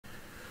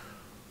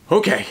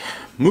Okay,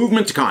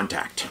 movement to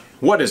contact.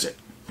 What is it?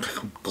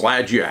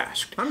 Glad you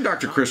asked. I'm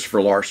Dr.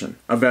 Christopher Larsen,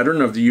 a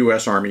veteran of the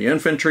U.S. Army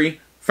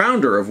Infantry,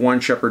 founder of One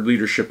Shepherd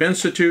Leadership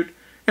Institute,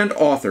 and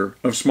author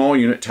of Small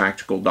Unit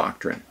Tactical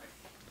Doctrine.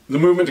 The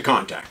movement to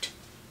contact.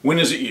 When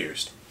is it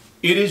used?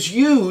 It is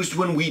used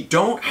when we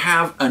don't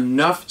have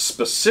enough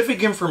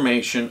specific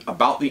information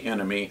about the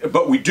enemy,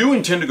 but we do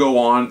intend to go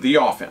on the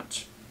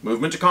offense.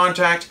 Movement to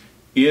contact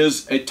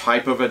is a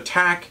type of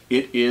attack.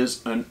 It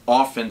is an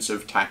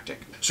offensive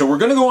tactic. So we're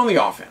going to go on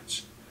the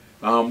offense.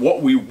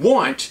 What we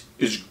want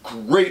is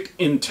great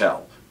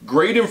intel,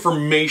 great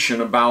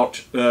information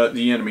about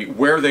the enemy,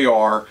 where they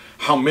are,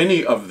 how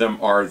many of them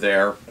are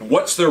there,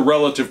 what's their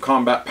relative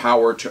combat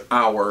power to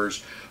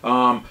ours,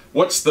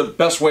 what's the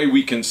best way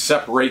we can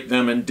separate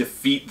them and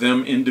defeat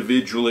them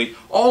individually,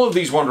 all of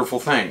these wonderful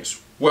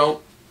things.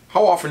 Well,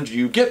 how often do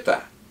you get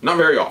that? Not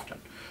very often.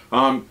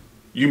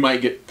 You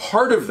might get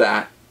part of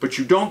that, but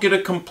you don't get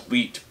a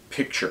complete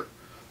picture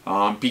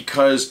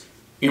because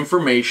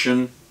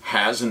information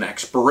has an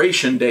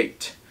expiration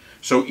date.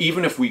 So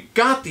even if we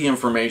got the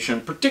information,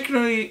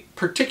 particularly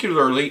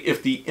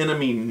if the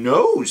enemy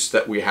knows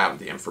that we have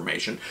the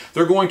information,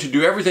 they're going to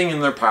do everything in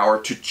their power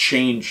to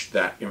change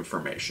that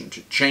information,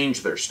 to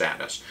change their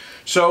status.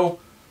 So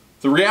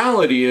the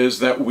reality is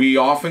that we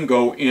often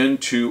go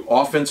into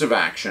offensive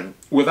action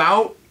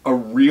without a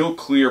real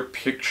clear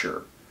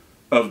picture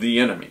of the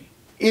enemy.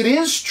 It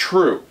is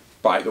true,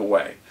 by the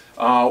way,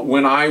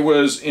 when I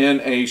was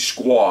in a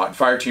squad,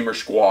 fire team or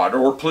squad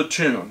or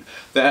platoon,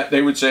 that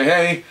they would say,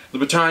 hey, the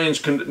battalion's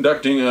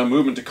conducting a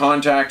movement to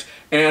contact,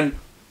 and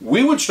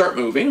we would start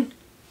moving,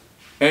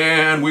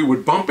 and we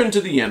would bump into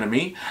the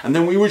enemy, and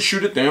then we would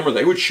shoot at them, or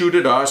they would shoot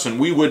at us,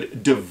 and we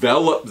would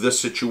develop the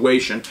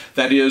situation.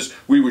 That is,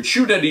 we would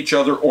shoot at each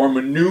other or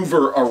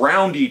maneuver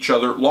around each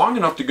other long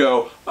enough to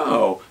go,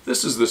 oh,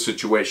 this is the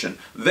situation.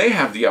 They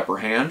have the upper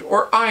hand,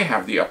 or I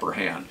have the upper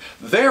hand.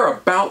 They're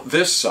about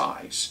this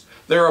size.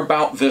 There are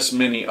about this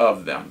many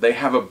of them. They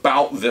have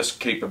about this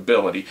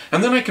capability.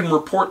 And then I can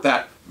report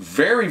that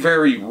very,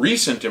 very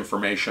recent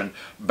information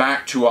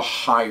back to a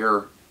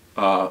higher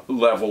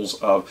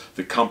levels of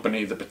the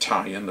company, the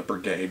battalion, the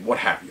brigade, what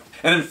have you.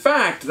 And in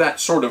fact, that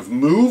sort of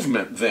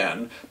movement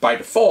then, by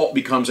default,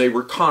 becomes a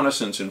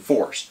reconnaissance in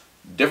force.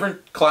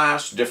 Different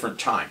class, different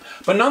time.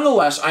 But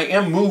nonetheless, I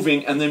am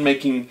moving and then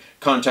making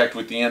contact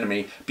with the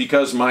enemy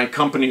because my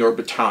company or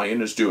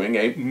battalion is doing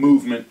a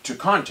movement to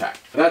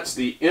contact. That's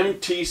the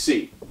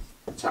MTC.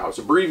 That's how it's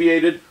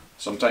abbreviated,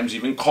 sometimes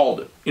even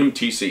called it,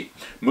 MTC,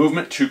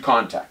 movement to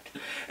contact.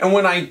 And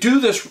when I do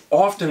this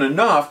often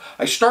enough,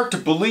 I start to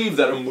believe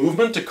that a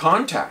movement to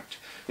contact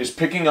is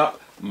picking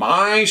up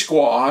my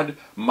squad,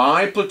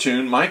 my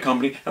platoon, my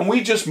company, and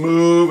we just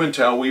move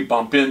until we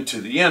bump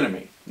into the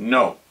enemy.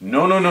 No,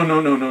 no, no, no,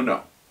 no, no, no,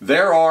 no.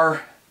 There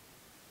are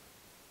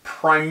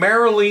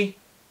primarily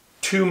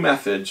two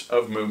methods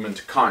of movement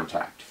to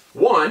contact.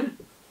 One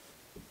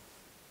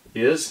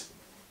is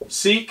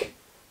seek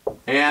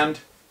and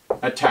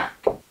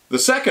attack. The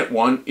second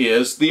one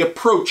is the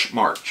approach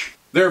march.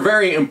 There are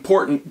very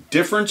important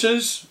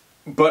differences,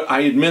 but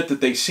I admit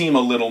that they seem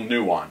a little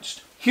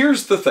nuanced.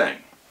 Here's the thing.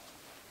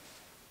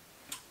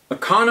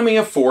 Economy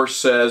of force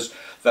says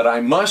that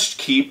I must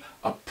keep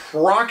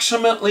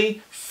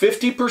approximately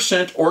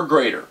 50% or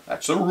greater.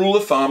 That's a rule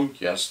of thumb.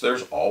 Yes,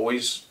 there's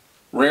always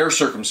rare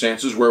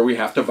circumstances where we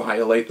have to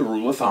violate the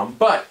rule of thumb,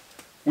 but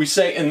we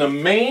say in the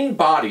main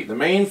body, the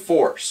main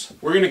force,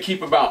 we're going to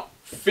keep about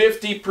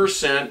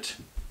 50%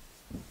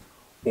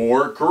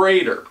 or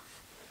greater.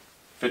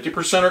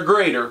 50% or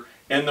greater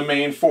in the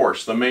main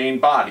force, the main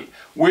body,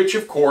 which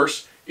of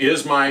course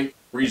is my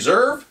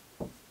reserve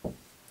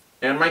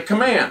and my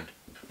command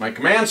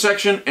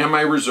section and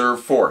my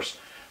reserve force.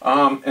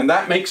 And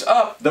that makes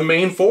up the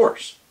main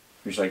force.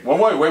 You're like,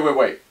 well,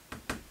 wait.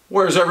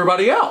 Where's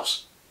everybody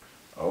else?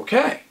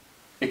 Okay.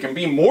 It can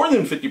be more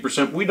than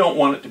 50%. We don't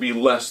want it to be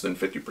less than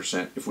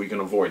 50% if we can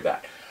avoid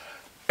that.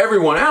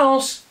 Everyone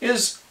else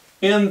is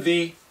in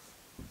the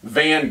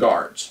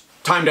vanguards.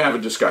 Time to have a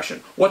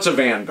discussion. What's a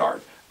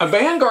vanguard? A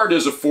vanguard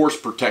is a force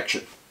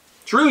protection.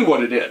 It's really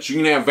what it is. You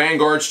can have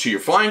vanguards to your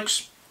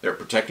flanks. They're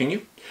protecting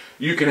you.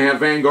 You can have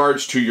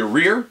vanguards to your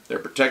rear. They're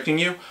protecting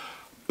you.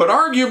 But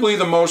arguably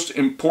the most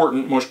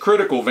important, most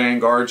critical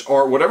vanguards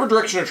are whatever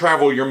direction of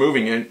travel you're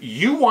moving in,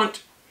 you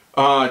want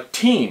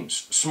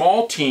teams,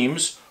 small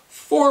teams,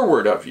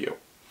 forward of you.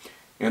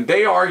 And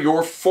they are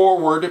your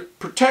forward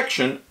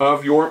protection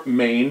of your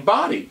main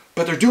body.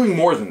 But they're doing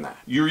more than that.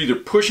 You're either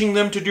pushing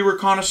them to do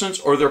reconnaissance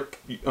or they're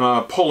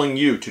pulling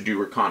you to do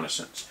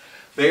reconnaissance.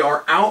 They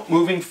are out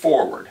moving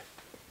forward.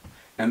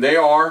 And they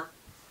are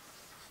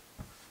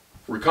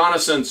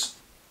reconnaissance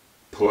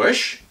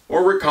push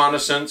or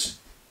reconnaissance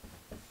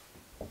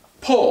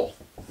pull.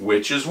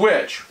 Which is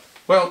which?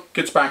 Well, it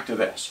gets back to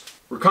this.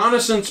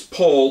 Reconnaissance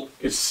pull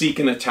is seek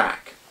and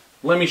attack.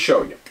 Let me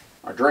show you.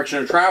 Our direction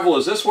of travel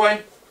is this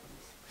way.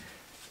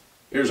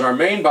 Here's our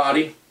main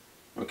body,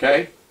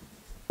 okay?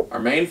 Our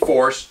main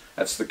force.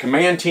 That's the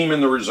command team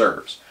and the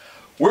reserves.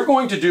 We're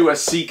going to do a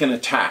seek and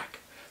attack.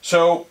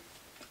 So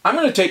I'm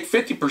going to take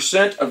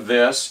 50% of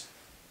this,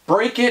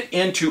 break it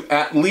into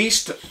at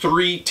least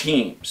 3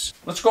 teams.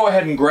 Let's go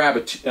ahead and grab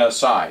a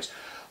size.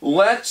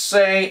 Let's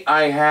say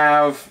I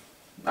have,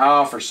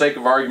 for sake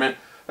of argument,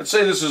 let's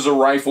say this is a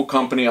rifle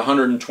company,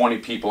 120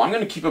 people. I'm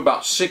going to keep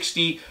about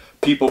 60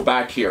 people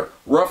back here.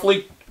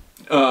 Roughly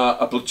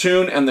a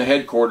platoon and the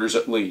headquarters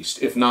at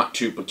least, if not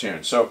 2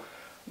 platoons. So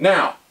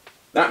now,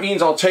 that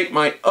means I'll take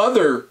my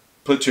other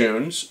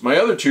platoons, my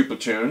other 2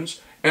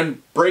 platoons,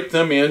 and break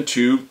them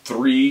into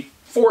 3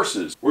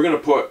 forces. We're going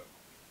to put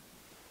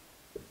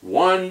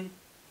 1,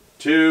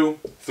 2,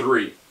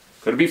 3.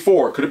 Could it be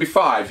 4? Could it be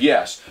 5?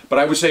 Yes. But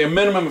I would say a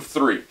minimum of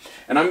 3.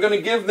 And I'm going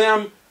to give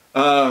them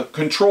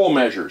control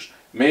measures.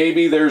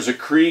 Maybe there's a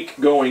creek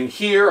going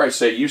here. I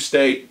say you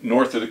stay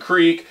north of the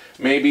creek.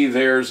 Maybe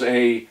there's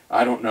a,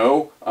 I don't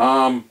know,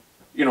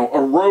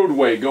 a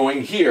roadway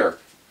going here.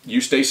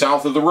 You stay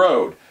south of the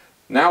road.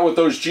 Now with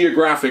those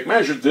geographic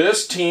measures,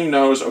 this team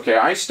knows, okay,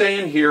 I stay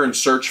in here and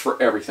search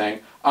for everything.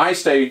 I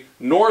stay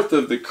north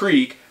of the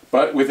creek,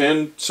 but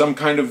within some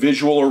kind of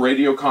visual or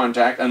radio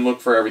contact, and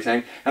look for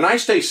everything. And I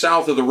stay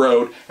south of the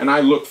road and I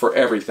look for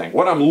everything.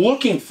 What I'm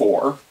looking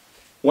for,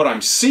 what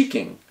I'm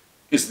seeking,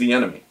 is the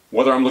enemy.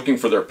 Whether I'm looking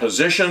for their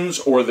positions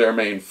or their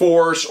main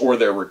force or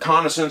their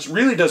reconnaissance,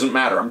 really doesn't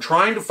matter. I'm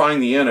trying to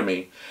find the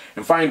enemy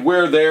and find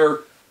where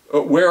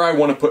I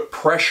want to put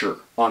pressure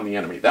on the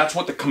enemy. That's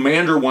what the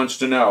commander wants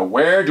to know.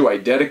 Where do I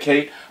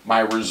dedicate my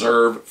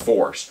reserve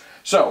force?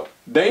 So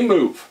they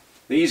move.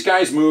 These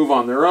guys move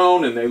on their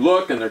own and they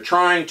look and they're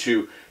trying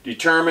to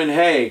determine,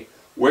 hey,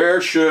 where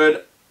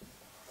can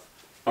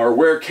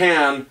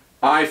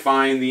I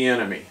find the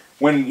enemy?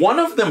 When one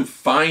of them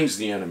finds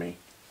the enemy,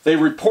 they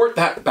report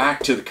that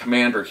back to the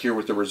commander here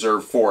with the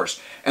reserve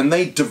force, and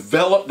they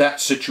develop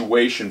that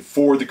situation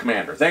for the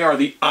commander. They are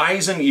the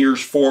eyes and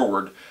ears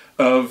forward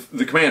of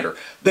the commander.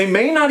 They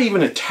may not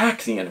even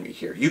attack the enemy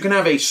here. You can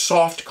have a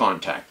soft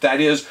contact. That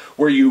is,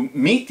 where you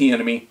meet the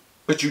enemy,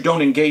 but you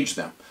don't engage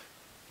them.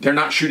 They're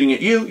not shooting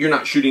at you, you're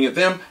not shooting at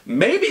them.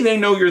 Maybe they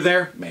know you're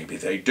there, maybe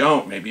they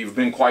don't. Maybe you've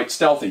been quite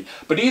stealthy.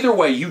 But either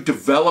way, you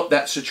develop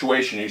that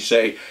situation. You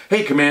say,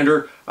 hey,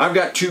 commander, I've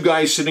got 2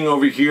 guys sitting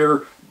over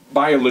here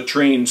by a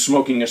latrine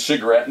smoking a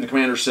cigarette, and the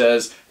commander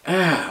says,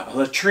 a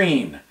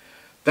latrine.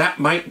 That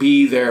might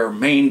be their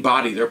main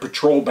body, their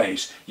patrol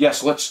base.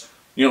 Yes, let's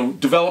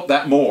develop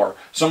that more.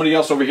 Somebody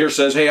else over here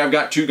says, hey, I've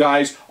got 2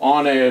 guys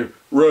on a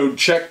road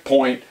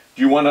checkpoint.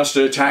 Do you want us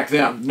to attack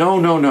them? No,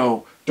 no,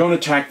 no. Don't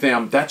attack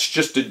them. That's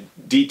just a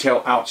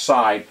detail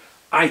outside.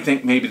 I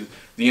think maybe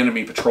the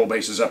enemy patrol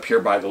base is up here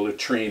by the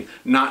latrine,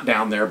 not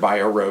down there by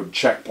a road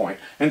checkpoint.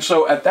 And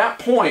so at that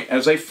point,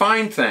 as they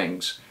find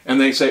things, and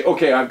they say,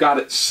 okay, I've got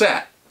it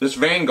set. This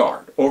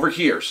vanguard over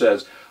here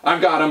says,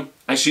 I've got them.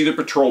 I see the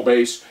patrol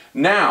base.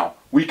 Now,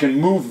 we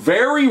can move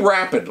very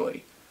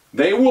rapidly.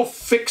 They will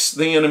fix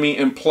the enemy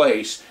in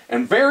place,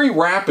 and very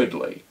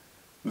rapidly,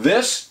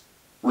 this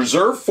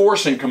reserve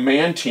force and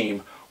command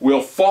team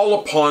will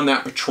fall upon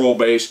that patrol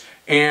base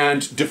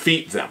and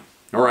defeat them.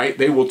 All right?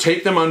 They will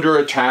take them under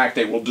attack.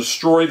 They will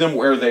destroy them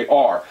where they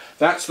are.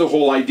 That's the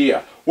whole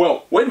idea.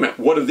 Well, wait a minute.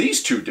 What do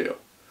these 2 do?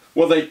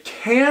 Well, they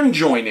can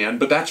join in,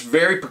 but that's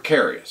very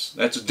precarious.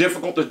 That's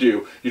difficult to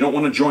do. You don't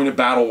want to join a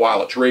battle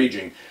while it's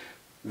raging.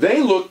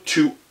 They look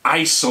to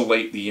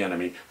isolate the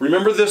enemy.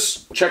 Remember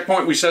this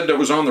checkpoint we said that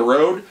was on the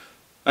road?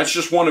 That's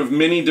just one of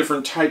many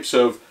different types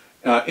of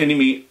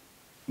enemy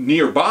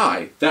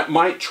nearby that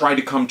might try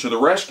to come to the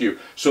rescue.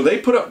 So they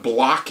put up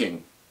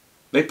blocking.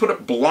 They put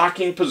up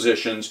blocking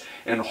positions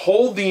and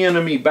hold the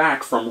enemy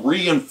back from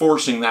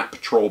reinforcing that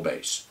patrol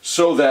base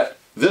so that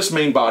this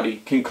main body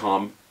can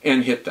come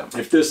and hit them.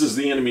 If this is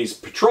the enemy's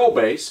patrol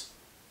base,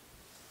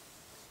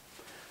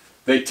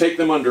 they take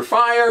them under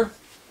fire.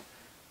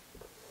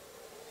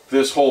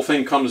 This whole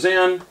thing comes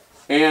in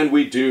and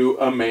we do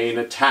a main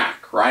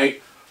attack,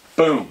 right?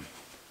 Boom.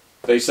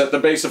 They set the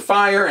base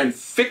afire and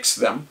fix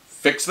them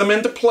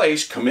into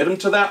place, commit them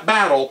to that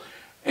battle,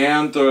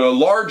 and the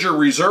larger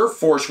reserve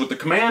force with the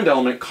command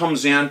element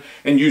comes in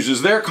and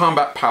uses their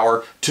combat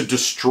power to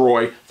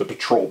destroy the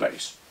patrol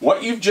base.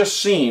 What you've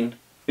just seen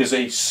is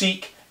a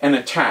seek and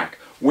attack,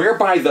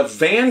 whereby the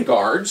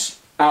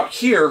vanguards out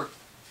here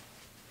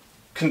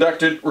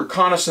conducted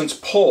reconnaissance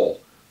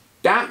pull.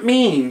 That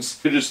means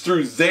it is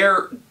through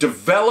their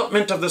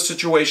development of the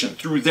situation,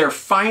 through their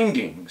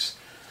findings,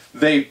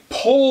 they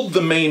pulled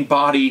the main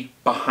body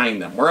behind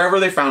them. Wherever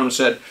they found them,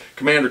 said,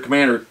 Commander,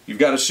 Commander, you've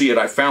got to see it.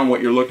 I found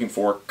what you're looking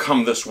for.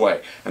 Come this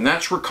way. And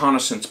that's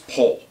reconnaissance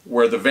pull,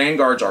 where the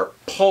vanguards are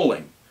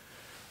pulling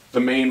the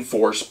main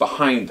force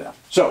behind them.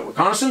 So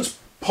reconnaissance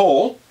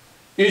pull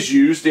is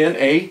used in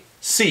a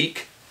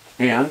seek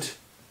and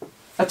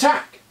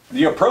attack.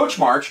 The approach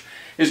march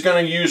is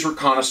going to use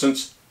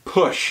reconnaissance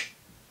push.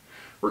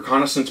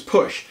 Reconnaissance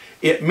push.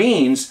 It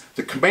means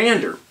the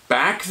commander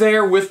back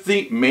there with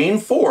the main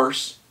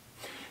force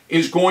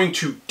is going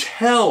to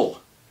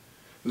tell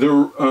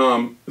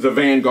the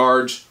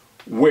vanguards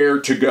where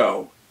to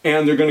go.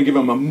 And they're going to give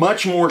them a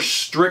much more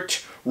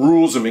strict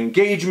rules of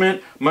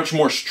engagement, much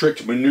more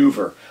strict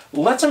maneuver.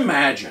 Let's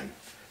imagine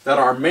that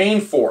our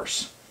main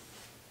force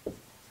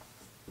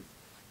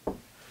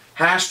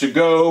has to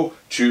go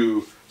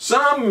to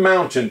some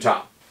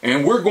mountaintop.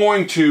 And we're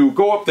going to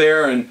go up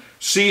there and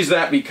seize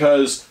that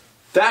because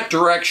that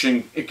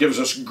direction, it gives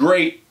us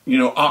great,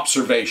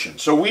 observation.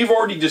 So we've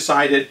already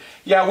decided,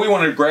 yeah, we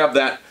want to grab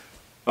that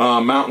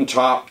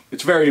mountaintop.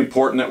 It's very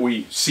important that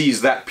we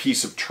seize that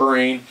piece of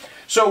terrain.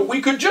 So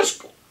we could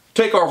just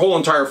take our whole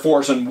entire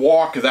force and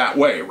walk that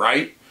way,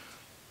 right?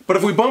 But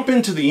if we bump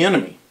into the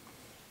enemy,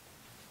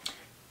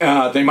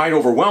 they might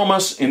overwhelm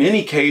us. In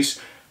any case,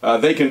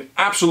 they can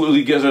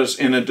absolutely get us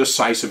in a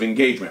decisive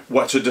engagement.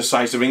 What's a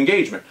decisive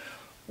engagement?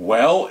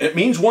 Well, it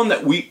means one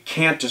that we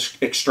can't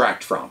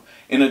extract from.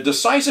 In a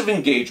decisive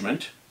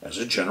engagement, as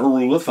a general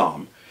rule of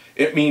thumb,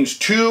 it means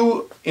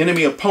two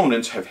enemy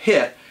opponents have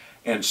hit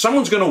and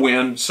someone's going to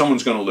win,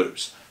 someone's going to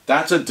lose.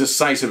 That's a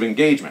decisive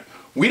engagement.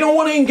 We don't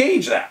want to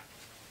engage that.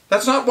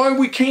 That's not why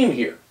we came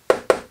here.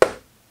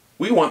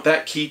 We want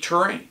that key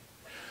terrain.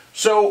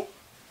 So,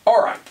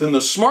 all right, then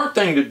the smart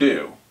thing to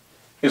do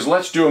is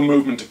let's do a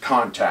movement to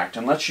contact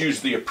and let's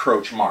use the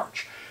approach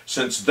march.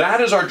 Since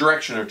that is our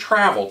direction of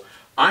travel,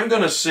 I'm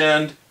going to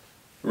send,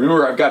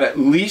 remember I've got at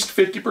least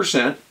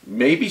 50%,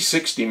 maybe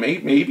 60,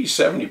 maybe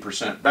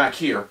 70% back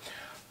here,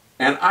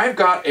 and I've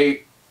got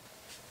a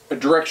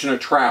direction of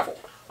travel.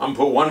 I'm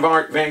going to put one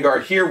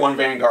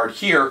vanguard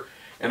here,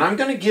 and I'm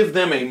going to give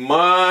them a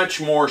much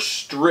more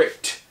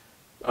strict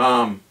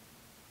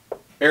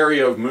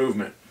area of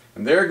movement.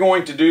 And they're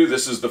going to do,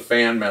 this is the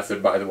fan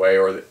method, by the way,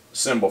 or the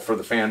symbol for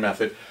the fan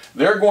method.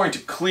 They're going to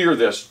clear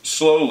this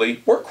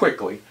slowly or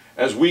quickly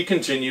as we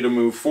continue to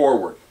move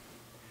forward.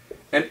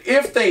 And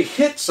if they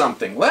hit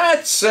something,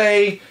 let's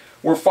say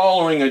we're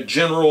following a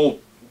general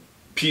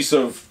piece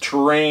of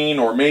terrain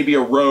or maybe a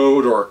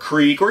road or a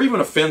creek or even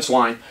a fence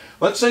line.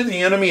 Let's say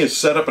the enemy has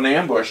set up an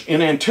ambush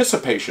in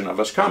anticipation of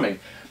us coming.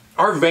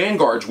 Our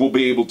vanguards will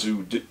be able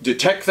to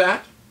detect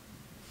that,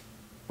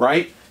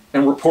 right,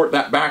 and report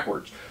that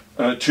backwards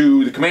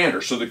to the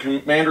commander. So the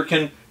commander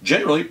can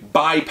generally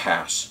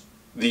bypass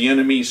the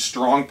enemy's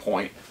strong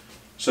point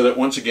so that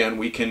once again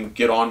we can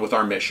get on with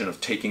our mission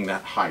of taking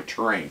that high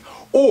terrain.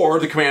 Or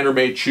the commander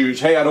may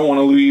choose, hey, I don't want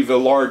to leave a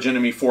large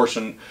enemy force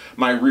in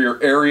my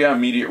rear area,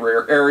 immediate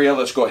rear area.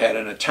 Let's go ahead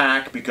and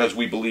attack because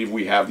we believe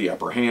we have the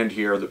upper hand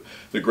here,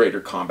 the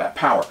greater combat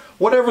power.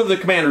 Whatever the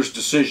commander's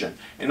decision.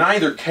 In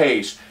either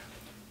case,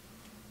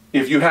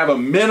 if you have a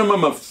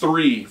minimum of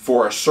 3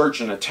 for a search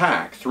and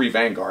attack, 3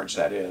 vanguards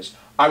that is,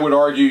 I would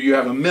argue you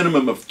have a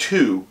minimum of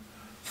 2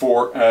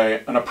 for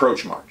an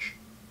approach march.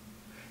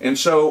 And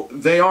so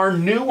they are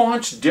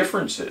nuanced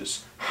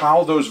differences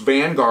how those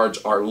vanguards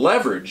are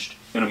leveraged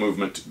in a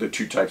movement, the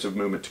two types of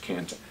movement to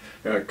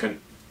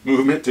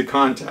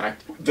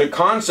contact. The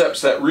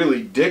concepts that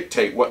really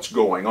dictate what's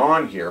going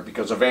on here,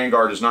 because a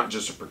vanguard is not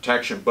just a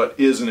protection but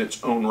is in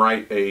its own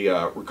right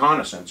a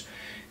reconnaissance,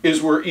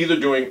 is we're either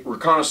doing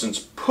reconnaissance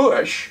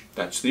push,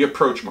 that's the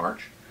approach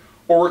march,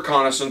 or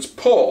reconnaissance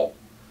pull,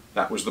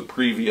 that was the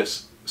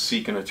previous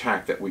seek and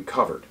attack that we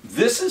covered.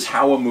 This is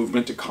how a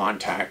movement to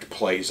contact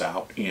plays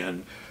out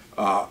in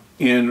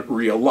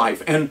real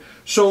life. And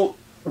so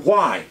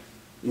why?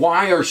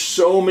 Why are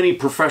so many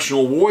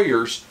professional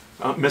warriors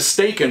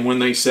mistaken when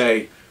they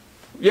say,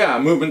 yeah,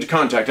 movement to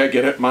contact, I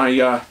get it, my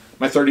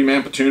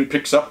 30-man platoon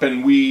picks up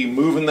and we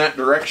move in that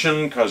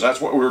direction because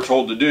that's what we were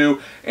told to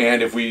do,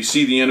 and if we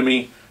see the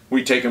enemy,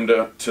 we take them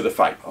to the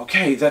fight.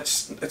 Okay,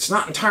 that's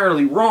not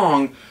entirely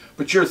wrong,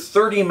 but your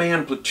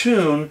 30-man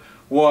platoon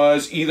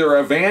was either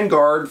a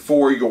vanguard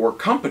for your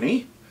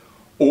company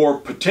or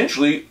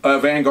potentially a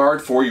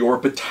vanguard for your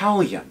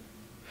battalion.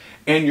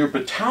 And your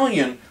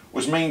battalion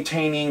was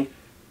maintaining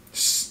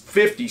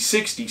 50,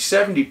 60,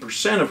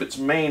 70% of its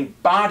main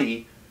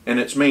body and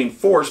its main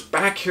force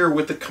back here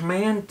with the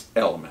command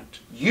element.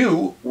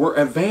 You were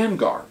a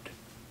vanguard.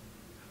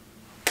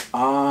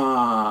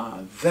 Ah,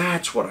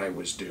 that's what I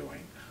was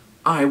doing.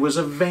 I was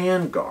a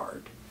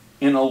vanguard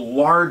in a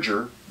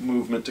larger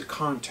movement to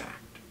contact.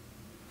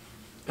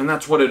 And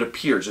that's what it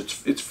appears.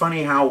 It's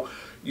funny how,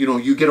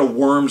 you get a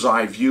worm's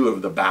eye view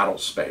of the battle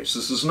space.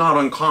 This is not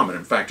uncommon.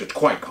 In fact, it's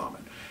quite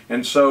common.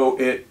 And so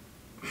it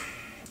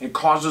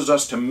causes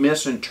us to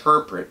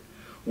misinterpret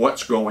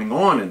what's going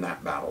on in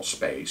that battle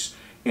space,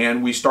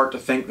 and we start to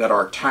think that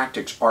our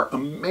tactics are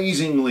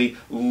amazingly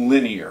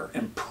linear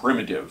and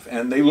primitive,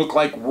 and they look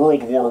like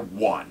World War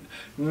I.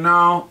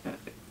 No,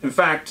 in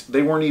fact,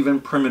 they weren't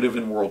even primitive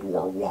in World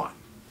War I.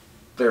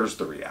 There's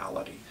the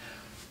reality.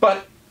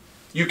 But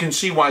you can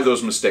see why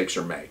those mistakes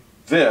are made.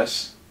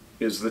 This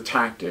is the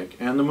tactic,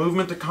 and the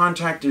movement to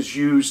contact is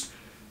used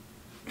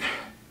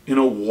in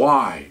a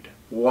wide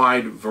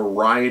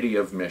variety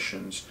of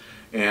missions,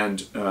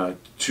 and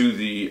to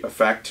the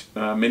effect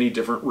many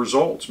different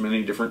results,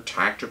 many different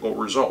tactical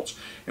results.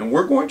 And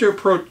we're going to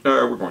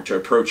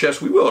approach,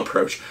 yes, we will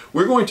approach.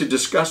 We're going to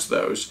discuss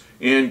those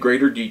in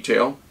greater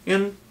detail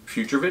in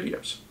future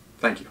videos.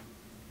 Thank you.